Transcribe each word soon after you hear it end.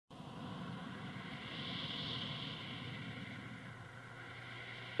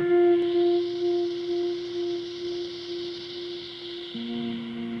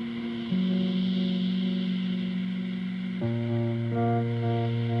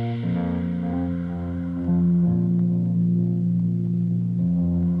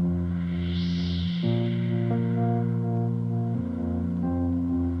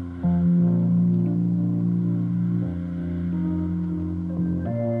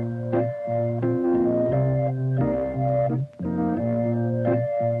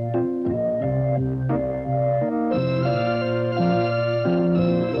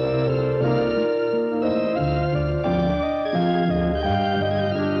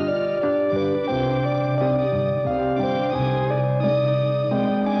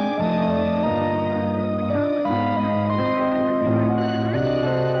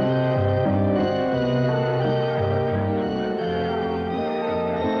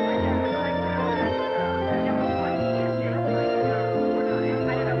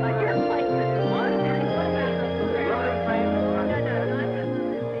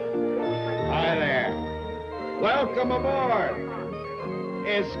Welcome aboard.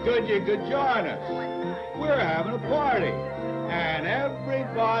 It's good you could join us. We're having a party, and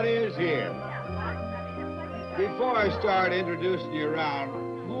everybody is here. Before I start introducing you around,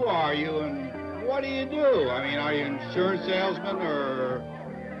 who are you and what do you do? I mean, are you an insurance salesman or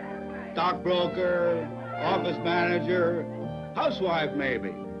stockbroker, office manager, housewife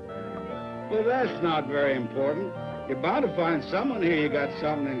maybe? Well, that's not very important. You're bound to find someone here you got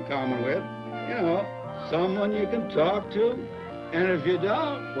something in common with. You know, someone you can talk to. And if you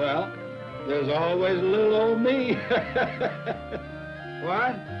don't, well, there's always little old me.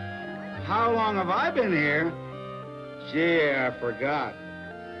 What? How long have I been here? Gee, I forgot.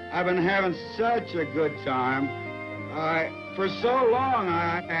 I've been having such a good time. For so long,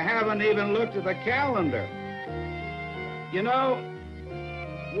 I haven't even looked at the calendar. You know,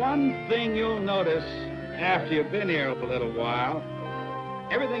 one thing you'll notice after you've been here a little while,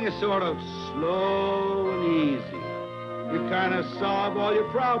 everything is sort of slow and easy. You kind of solve all your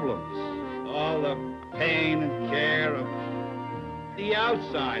problems. All the pain and care of the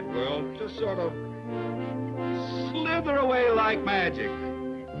outside world just sort of slither away like magic.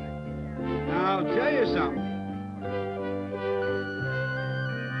 Now, I'll tell you something.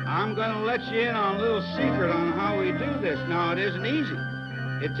 I'm going to let you in on a little secret on how we do this. Now, it isn't easy.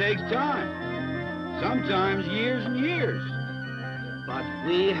 It takes time. Sometimes years and years. But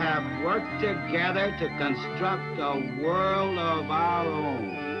we have worked together to construct a world of our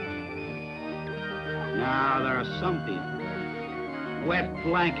own. Now, there are some people, wet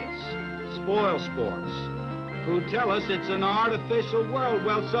blankets, spoil sports, who tell us it's an artificial world.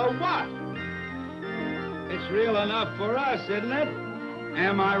 Well, so what? It's real enough for us, isn't it?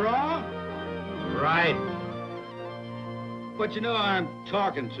 Am I wrong? Right. But you know, I'm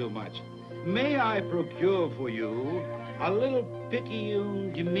talking too much. May I procure for you a little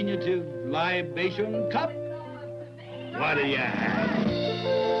picayune diminutive libation cup? What do you have?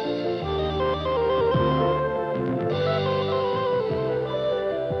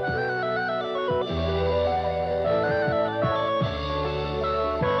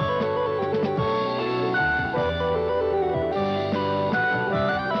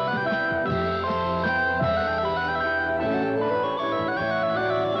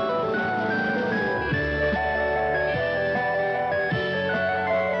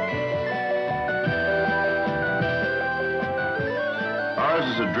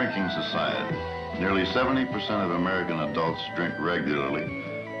 Society. Nearly 70% of American adults drink regularly,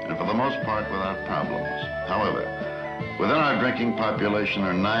 and for the most part without problems. However, within our drinking population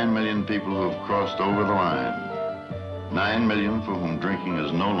are 9 million people who have crossed over the line. 9 million for whom drinking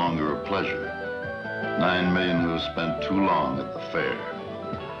is no longer a pleasure. 9 million who have spent too long at the fair.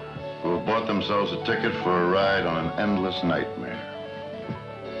 Who have bought themselves a ticket for a ride on an endless nightmare.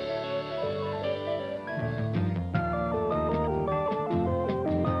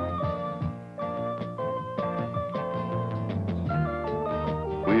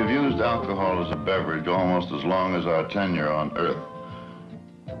 Alcohol as a beverage almost as long as our tenure on Earth.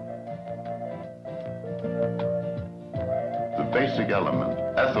 The basic element,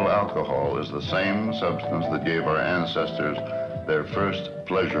 ethyl alcohol, is the same substance that gave our ancestors their first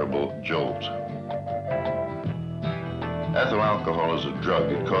pleasurable jolt. Ethyl alcohol is a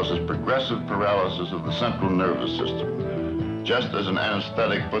drug. It causes progressive paralysis of the central nervous system, just as an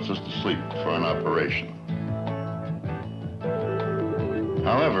anesthetic puts us to sleep for an operation.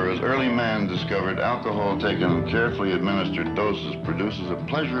 However, as early man discovered, alcohol taken in carefully administered doses produces a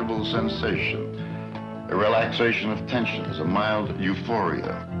pleasurable sensation, a relaxation of tensions, a mild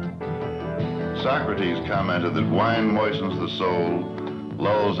euphoria. Socrates commented that wine moistens the soul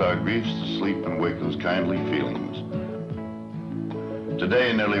lulls our griefs to sleep and wakens kindly feelings.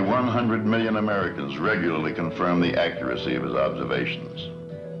 Today, nearly 100 million Americans regularly confirm the accuracy of his observations.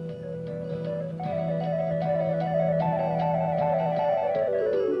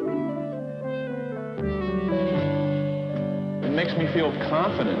 It makes me feel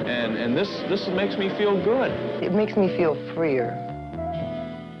confident, and this makes me feel good. It makes me feel freer,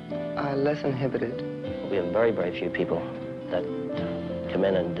 less inhibited. We have very, very few people that come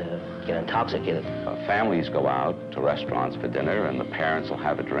in and get intoxicated. Families go out to restaurants for dinner, and the parents will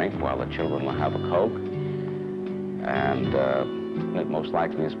have a drink while the children will have a Coke. And it most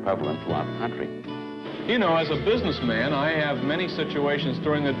likely is prevalent throughout the country. You know, as a businessman, I have many situations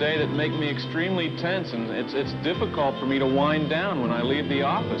during the day that make me extremely tense, and it's difficult for me to wind down when I leave the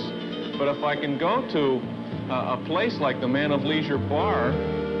office. But if I can go to a place like the Man of Leisure Bar,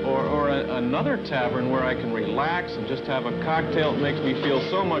 or another tavern where I can relax and just have a cocktail, it makes me feel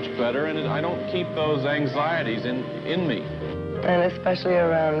so much better, and I don't keep those anxieties in me. And especially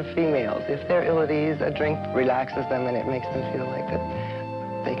around females. If they're ill at ease, a drink relaxes them and it makes them feel like that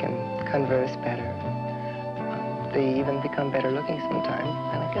they can converse better. They even become better looking sometimes,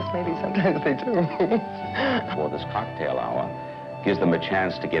 and I guess maybe sometimes they do. Well, this cocktail hour gives them a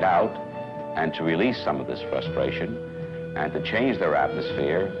chance to get out and to release some of this frustration, and to change their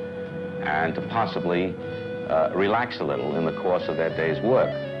atmosphere, and to possibly relax a little in the course of their day's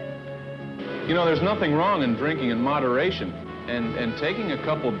work. You know, there's nothing wrong in drinking in moderation, and taking a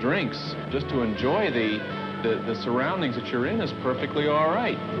couple drinks just to enjoy the surroundings that you're in is perfectly all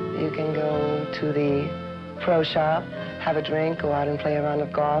right. You can go to the pro shop, have a drink, go out and play a round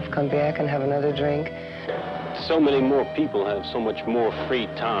of golf, come back and have another drink. So many more people have so much more free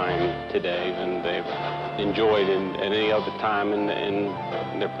time today than they've enjoyed at any other time in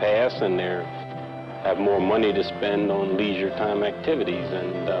their past, and they have more money to spend on leisure time activities,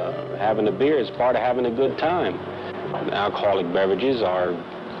 and having a beer is part of having a good time. Alcoholic beverages are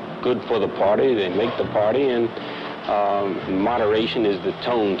good for the party, they make the party, and moderation is the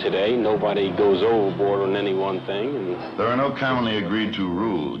tone today. Nobody goes overboard on any one thing. And there are no commonly agreed to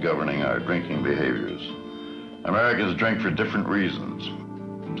rules governing our drinking behaviors. Americans drink for different reasons.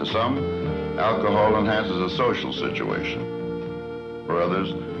 To some, alcohol enhances a social situation. For others,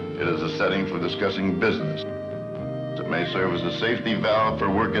 it is a setting for discussing business. It may serve as a safety valve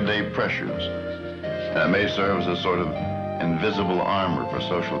for workaday pressures, and it may serve as a sort of invisible armor for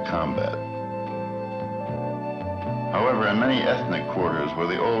social combat. However, in many ethnic quarters where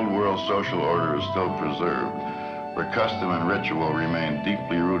the old world social order is still preserved, where custom and ritual remain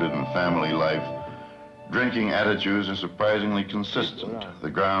deeply rooted in family life, drinking attitudes are surprisingly consistent. The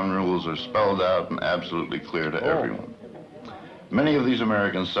ground rules are spelled out and absolutely clear to everyone. Many of these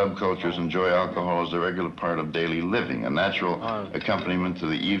American subcultures enjoy alcohol as a regular part of daily living, a natural accompaniment to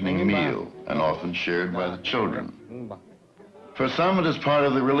the evening meal, and often shared by the children. For some, it is part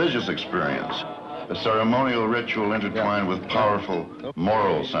of the religious experience, a ceremonial ritual intertwined with powerful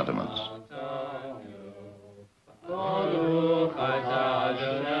moral sentiments.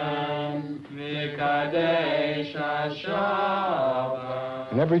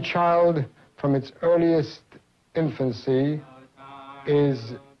 And every child from its earliest infancy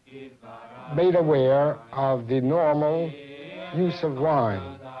is made aware of the normal use of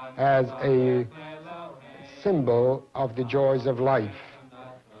wine as a symbol of the joys of life.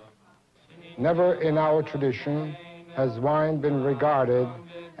 Never in our tradition has wine been regarded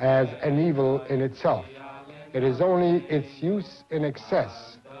as an evil in itself. It is only its use in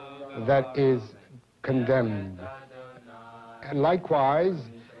excess that is condemned. And likewise,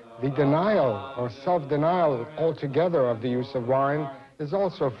 the denial or self-denial altogether of the use of wine is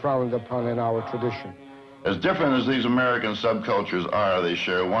also frowned upon in our tradition. As different as these American subcultures are, they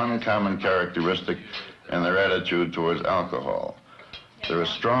share one common characteristic in their attitude towards alcohol. There are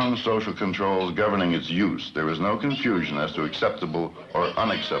strong social controls governing its use. There is no confusion as to acceptable or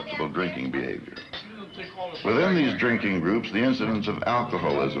unacceptable drinking behavior. Within these drinking groups, the incidence of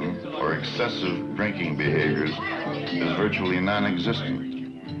alcoholism or excessive drinking behaviors is virtually non-existent.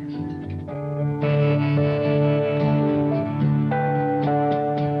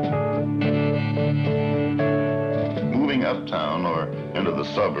 Moving uptown or into the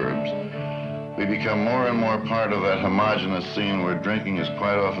suburbs, we become more and more part of that homogeneous scene where drinking is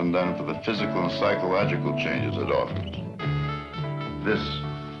quite often done for the physical and psychological changes it offers. This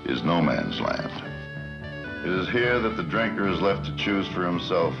is no man's land. It is here that the drinker is left to choose for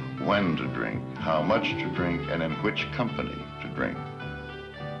himself when to drink, how much to drink, and in which company to drink.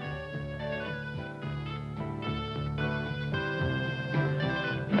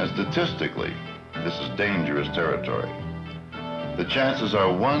 And statistically, this is dangerous territory. The chances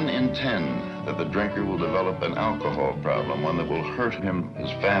are 1 in 10 that the drinker will develop an alcohol problem, one that will hurt him, his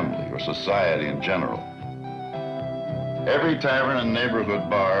family, or society in general. Every tavern and neighborhood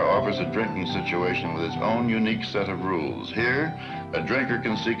bar offers a drinking situation with its own unique set of rules. Here, a drinker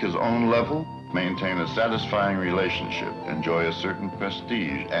can seek his own level, maintain a satisfying relationship, enjoy a certain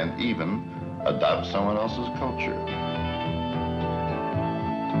prestige, and even adopt someone else's culture.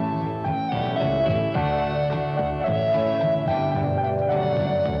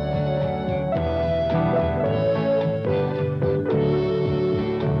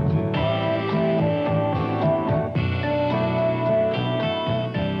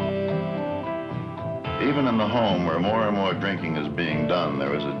 Even in the home, where more and more drinking is being done,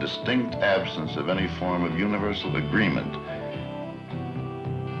 there is a distinct absence of any form of universal agreement.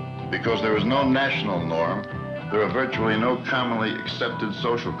 Because there is no national norm, there are virtually no commonly accepted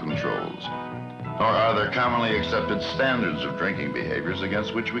social controls, nor are there commonly accepted standards of drinking behaviors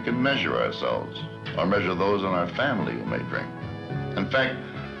against which we can measure ourselves, or measure those in our family who may drink. In fact,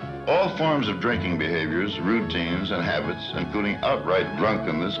 all forms of drinking behaviors, routines, and habits, including outright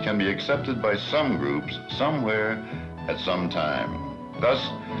drunkenness, can be accepted by some groups, somewhere, at some time. Thus,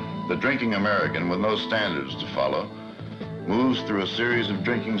 the drinking American, with no standards to follow, moves through a series of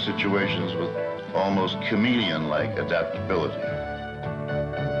drinking situations with almost chameleon-like adaptability.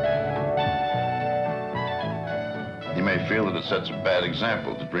 He may feel that it sets a bad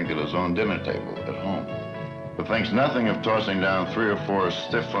example to drink at his own dinner table at home, but thinks nothing of tossing down 3 or 4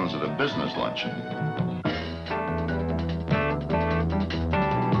 stiff ones at a business luncheon.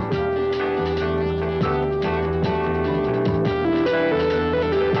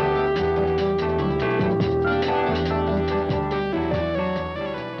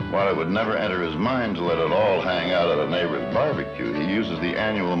 While it would never enter his mind to let it all hang out at a neighbor's barbecue, he uses the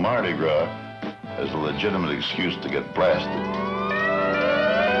annual Mardi Gras as a legitimate excuse to get blasted.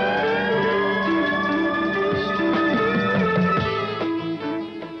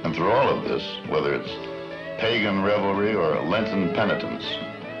 Through all of this, whether it's pagan revelry or Lenten penitence,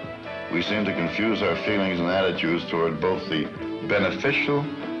 we seem to confuse our feelings and attitudes toward both the beneficial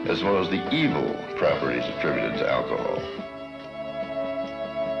as well as the evil properties attributed to alcohol.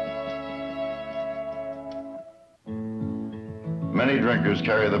 Many drinkers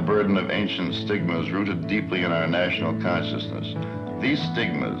carry the burden of ancient stigmas rooted deeply in our national consciousness. These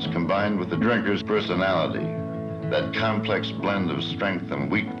stigmas, combined with the drinker's personality, that complex blend of strength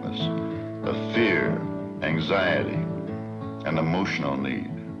and weakness, of fear, anxiety, and emotional need.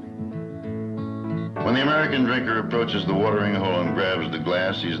 When the American drinker approaches the watering hole and grabs the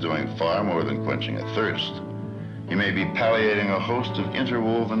glass, he's doing far more than quenching a thirst. He may be palliating a host of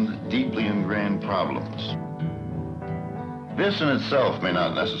interwoven, deeply ingrained problems. This in itself may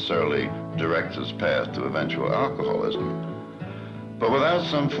not necessarily direct his path to eventual alcoholism, but without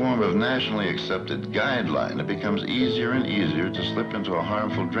some form of nationally accepted guideline, it becomes easier and easier to slip into a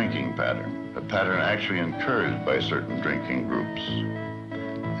harmful drinking pattern, a pattern actually encouraged by certain drinking groups.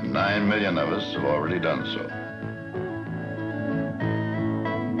 And 9 million of us have already done so.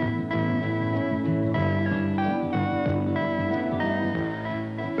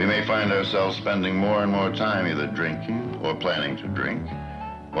 We may find ourselves spending more and more time either drinking or planning to drink.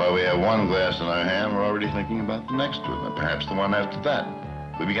 While we have one glass in our hand, we're already thinking about the next one, and perhaps the one after that.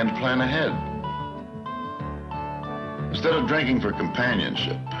 We begin to plan ahead. Instead of drinking for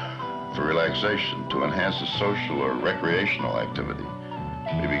companionship, for relaxation, to enhance a social or recreational activity,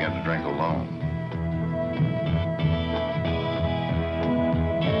 we begin to drink alone.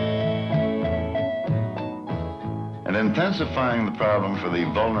 And intensifying the problem for the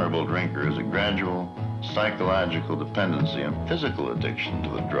vulnerable drinker is a gradual psychological dependency and physical addiction to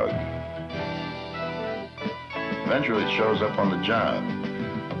the drug. Eventually it shows up on the job,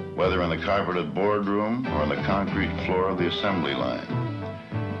 whether in the carpeted boardroom or on the concrete floor of the assembly line.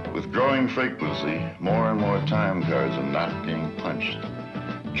 With growing frequency, more and more time cards are not being punched.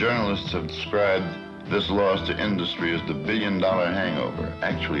 Journalists have described this loss to industry as the billion-dollar hangover.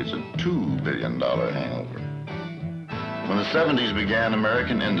 Actually, it's a $2 billion hangover. When the 70s began,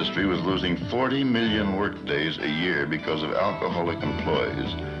 American industry was losing 40 million workdays a year because of alcoholic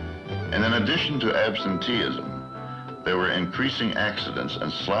employees. And in addition to absenteeism, there were increasing accidents and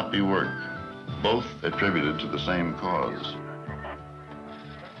sloppy work, both attributed to the same cause.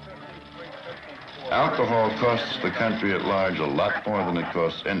 Alcohol costs the country at large a lot more than it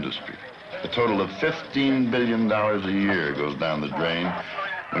costs industry. A total of $15 billion a year goes down the drain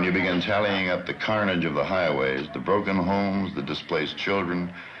when you begin tallying up the carnage of the highways, the broken homes, the displaced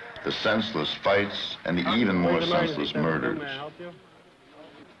children, the senseless fights, and the even more senseless murders.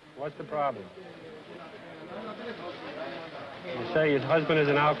 What's the problem? You say his husband is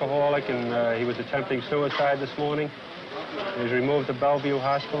an alcoholic and he was attempting suicide this morning. He was removed to Bellevue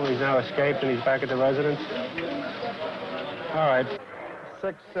Hospital. He's now escaped and he's back at the residence. All right.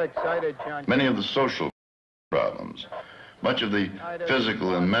 6-6, cited, John. Many of the social problems, much of the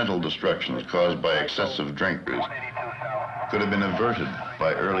physical and mental destructions caused by excessive drinkers could have been averted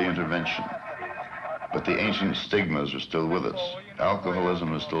by early intervention. But the ancient stigmas are still with us.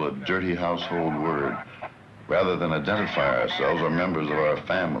 Alcoholism is still a dirty household word. Rather than identify ourselves or members of our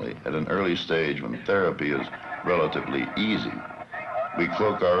family at an early stage when therapy is relatively easy, we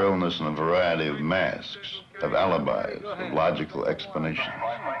cloak our illness in a variety of masks, of alibis, of logical explanations.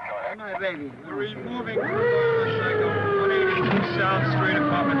 My baby. We're moving through Psycho 182 South Street,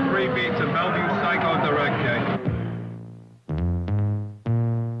 apartment 3B to Bellevue Psycho Direct.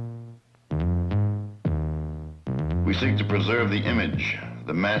 We seek to preserve the image,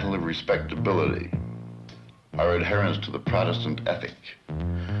 the mantle of respectability, our adherence to the Protestant ethic.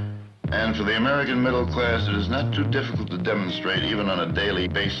 And for the American middle class, it is not too difficult to demonstrate, even on a daily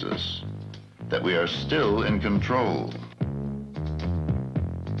basis, that we are still in control.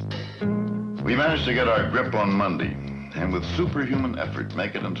 We managed to get our grip on Monday, and with superhuman effort,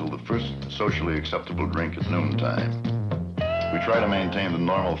 make it until the first socially acceptable drink at noontime. We try to maintain the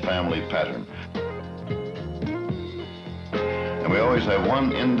normal family pattern. And we always have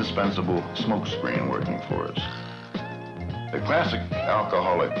one indispensable smokescreen working for us. The classic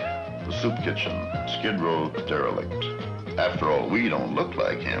alcoholic, the soup kitchen, Skid Row derelict. After all, we don't look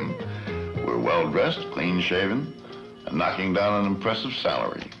like him. We're well-dressed, clean-shaven, and knocking down an impressive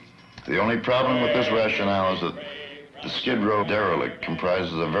salary. The only problem with this rationale is that the Skid Row derelict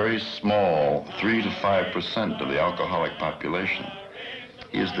comprises a very small 3 to 5% of the alcoholic population.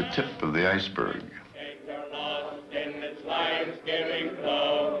 He is the tip of the iceberg.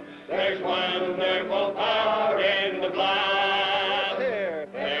 There's wonderful power in the blood.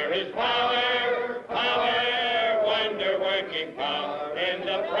 There is power, power, wonder-working power in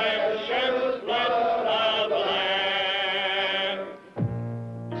the precious blood of the Lamb.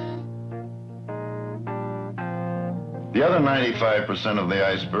 The other 95% of the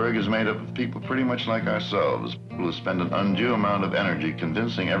iceberg is made up of people pretty much like ourselves, people who spend an undue amount of energy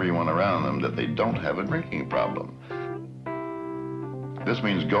convincing everyone around them that they don't have a drinking problem. This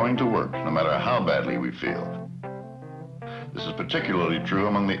means going to work, no matter how badly we feel. This is particularly true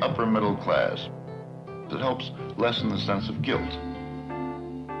among the upper middle class. It helps lessen the sense of guilt.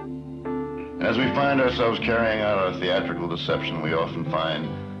 And as we find ourselves carrying out our theatrical deception, we often find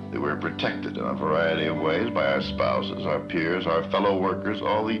that we're protected in a variety of ways by our spouses, our peers, our fellow workers,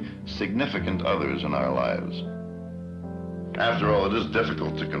 all the significant others in our lives. After all, it is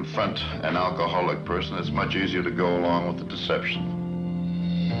difficult to confront an alcoholic person. It's much easier to go along with the deception.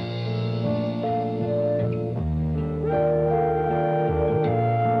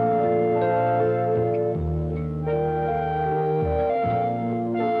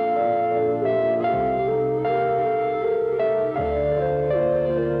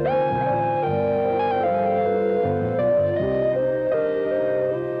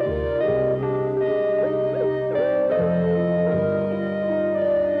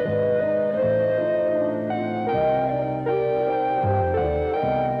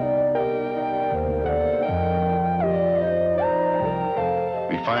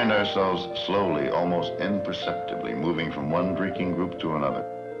 Ourselves slowly, almost imperceptibly, moving from one drinking group to another.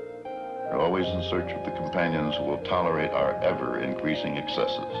 We're always in search of the companions who will tolerate our ever-increasing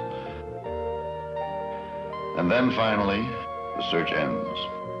excesses. And then finally, the search ends.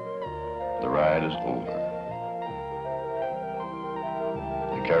 The ride is over.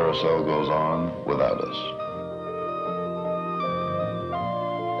 The carousel goes on without us.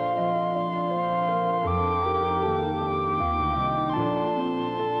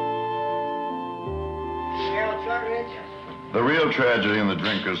 The real tragedy in the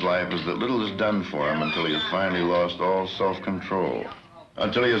drinker's life is that little is done for him until he has finally lost all self-control,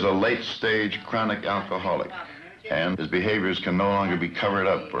 until he is a late-stage chronic alcoholic, and his behaviors can no longer be covered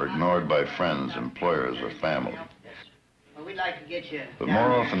up or ignored by friends, employers, or family. But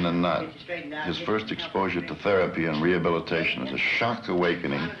more often than not, his first exposure to therapy and rehabilitation is a shock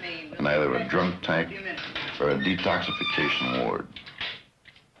awakening in either a drunk tank or a detoxification ward.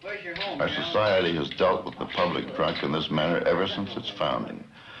 Our society has dealt with the public drunk in this manner ever since its founding.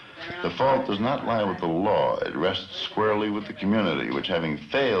 The fault does not lie with the law. It rests squarely with the community, which, having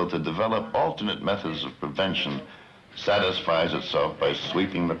failed to develop alternate methods of prevention, satisfies itself by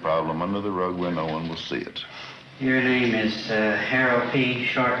sweeping the problem under the rug where no one will see it. Your name is Harold P.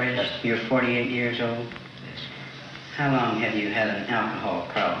 Shortridge. You're 48 years old. How long have you had an alcohol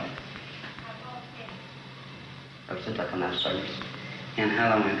problem? And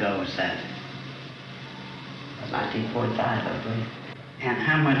how long ago was that? 1945, I believe. And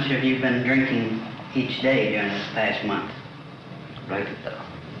how much have you been drinking each day during this past month? Drinking though.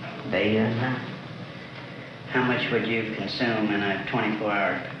 Day and night. How much would you consume in a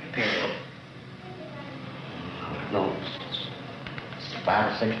 24-hour period? No,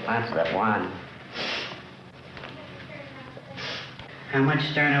 5 or 6 pints of that wine. How much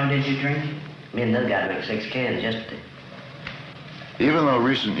sterno did you drink? Me and Doug got to make 6 cans yesterday. Even though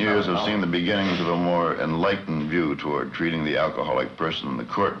recent years have seen the beginnings of a more enlightened view toward treating the alcoholic person in the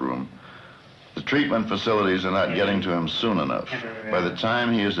courtroom, the treatment facilities are not getting to him soon enough. By the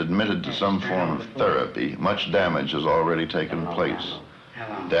time he is admitted to some form of therapy, much damage has already taken place.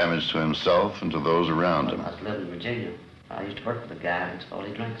 Damage to himself and to those around him. I was living in Virginia. I used to work with a guy, and all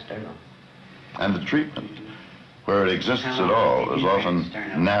he drinks sterno. And the treatment, where it exists at all, is often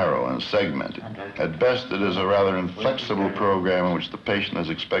narrow and segmented. At best, it is a rather inflexible program in which the patient is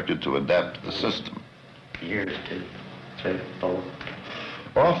expected to adapt to the system. Years, 2, 3, 4.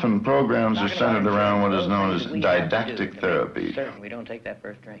 Often, programs are centered around what is known as didactic therapy. We don't take that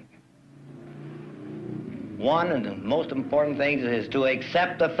first drink. One of the most important things is to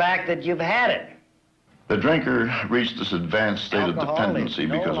accept the fact that you've had it. The drinker reached this advanced state of dependency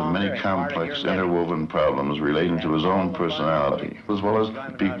because of many complex interwoven problems relating to his own personality, as well as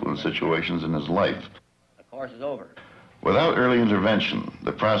people and situations in his life. The course is over. Without early intervention,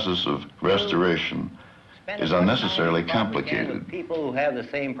 the process of restoration is unnecessarily complicated. People who have the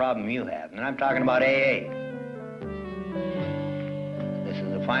same problem you have, and I'm talking about AA. This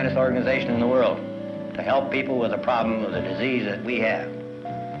is the finest organization in the world to help people with a problem with a disease that we have.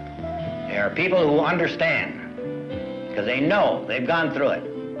 There are people who understand, because they know, they've gone through it,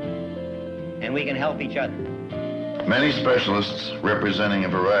 and we can help each other. Many specialists representing a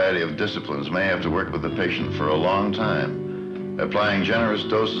variety of disciplines may have to work with the patient for a long time, applying generous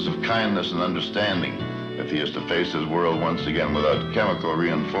doses of kindness and understanding if he is to face his world once again without chemical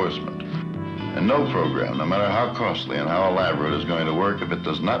reinforcement. And no program, no matter how costly and how elaborate, is going to work if it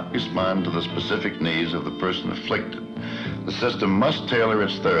does not respond to the specific needs of the person afflicted. The system must tailor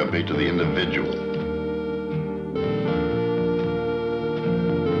its therapy to the individual.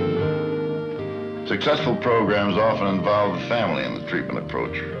 Successful programs often involve the family in the treatment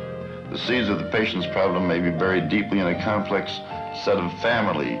approach. The seeds of the patient's problem may be buried deeply in a complex set of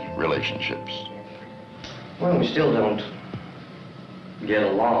family relationships. Well, we still don't get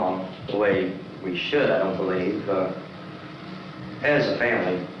along the way we should, I don't believe, as a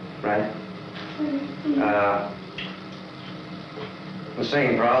family, right? The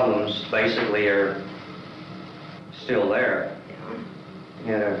same problems basically are still there.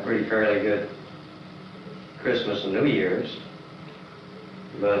 We had a pretty fairly good Christmas and New Year's,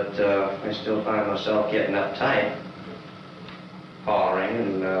 but I still find myself getting uptight, hollering,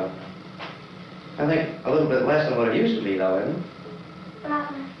 and I think a little bit less than what it used to be, though, isn't it? A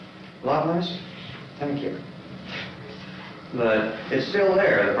lot less. A lot less? Thank you. But it's still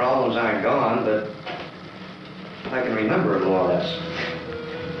there. The problems aren't gone, but I can remember it more or less.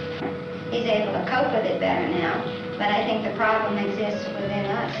 He's able to cope with it better now, but I think the problem exists within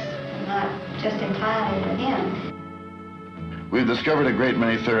us, not just entirely with him. We've discovered a great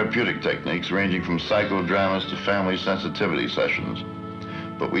many therapeutic techniques ranging from psychodramas to family sensitivity sessions.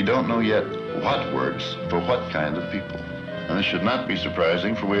 But we don't know yet what works for what kind of people. And this should not be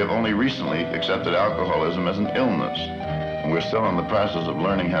surprising, for we have only recently accepted alcoholism as an illness, and we're still in the process of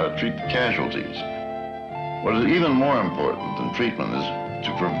learning how to treat the casualties. What is even more important than treatment is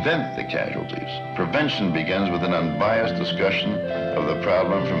to prevent the casualties. Prevention begins with an unbiased discussion of the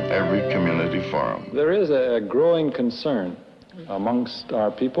problem from every community forum. There is a growing concern amongst our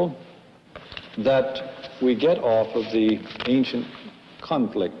people that we get off of the ancient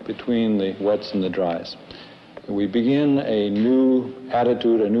conflict between the wets and the dries. We begin a new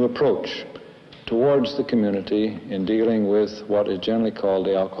attitude, a new approach towards the community in dealing with what is generally called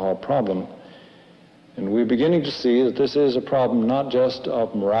the alcohol problem. And we're beginning to see that this is a problem not just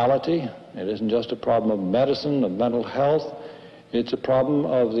of morality, it isn't just a problem of medicine, of mental health, it's a problem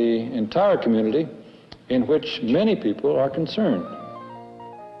of the entire community in which many people are concerned.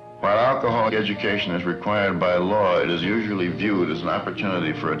 While alcohol education is required by law, it is usually viewed as an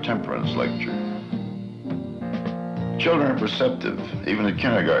opportunity for a temperance lecture. Children are perceptive, even at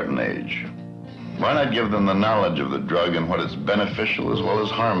kindergarten age. Why not give them the knowledge of the drug and what its beneficial as well as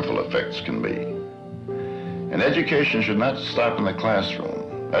harmful effects can be? And education should not stop in the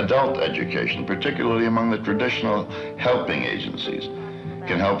classroom. Adult education, particularly among the traditional helping agencies,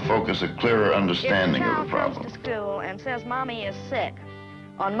 can help focus a clearer understanding of the problem. If the child comes to school and says, "Mommy is sick,"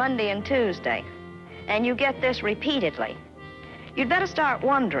 on Monday and Tuesday, and you get this repeatedly, you'd better start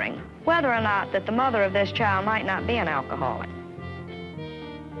wondering whether or not that the mother of this child might not be an alcoholic.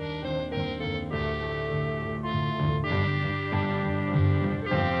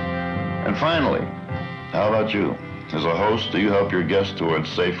 And finally, how about you? As a host, do you help your guests towards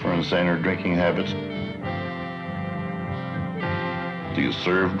safer and saner drinking habits? Do you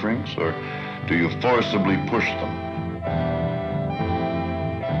serve drinks, or do you forcibly push them?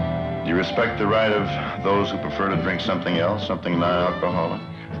 Do you respect the right of those who prefer to drink something else, something non-alcoholic?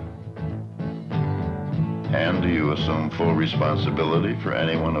 And do you assume full responsibility for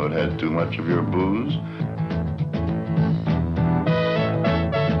anyone who had too much of your booze?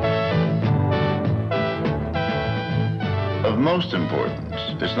 Of most importance,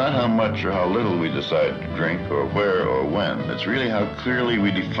 it's not how much or how little we decide to drink, or where or when. It's really how clearly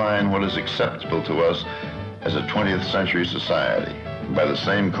we define what is acceptable to us as a 20th century society. By the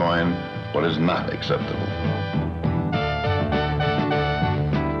same coin, what is not acceptable.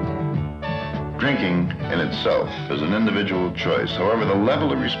 Drinking in itself is an individual choice. However, the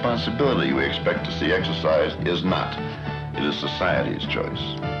level of responsibility we expect to see exercised is not. It is society's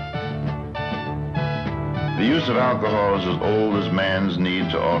choice. The use of alcohol is as old as man's need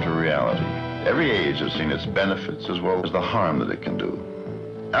to alter reality. Every age has seen its benefits as well as the harm that it can do.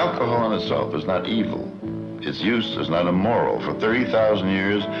 Alcohol in itself is not evil. Its use is not immoral. For 30,000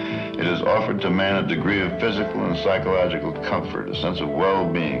 years, it has offered to man a degree of physical and psychological comfort, a sense of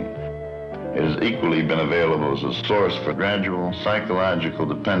well-being. It has equally been available as a source for gradual psychological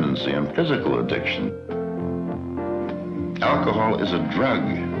dependency and physical addiction. Alcohol is a drug.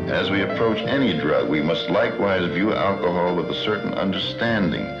 As we approach any drug, we must likewise view alcohol with a certain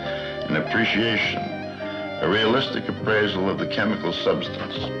understanding and appreciation, a realistic appraisal of the chemical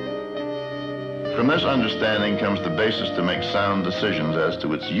substance. From this understanding comes the basis to make sound decisions as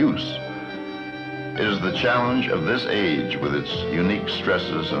to its use. It is the challenge of this age, with its unique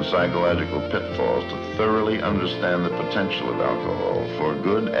stresses and psychological pitfalls, to thoroughly understand the potential of alcohol for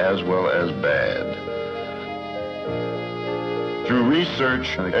good as well as bad. Through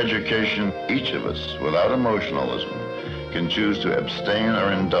research and education, each of us, without emotionalism, can choose to abstain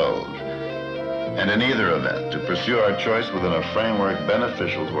or indulge, and in either event, to pursue our choice within a framework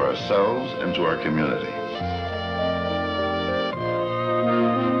beneficial to ourselves and to our community.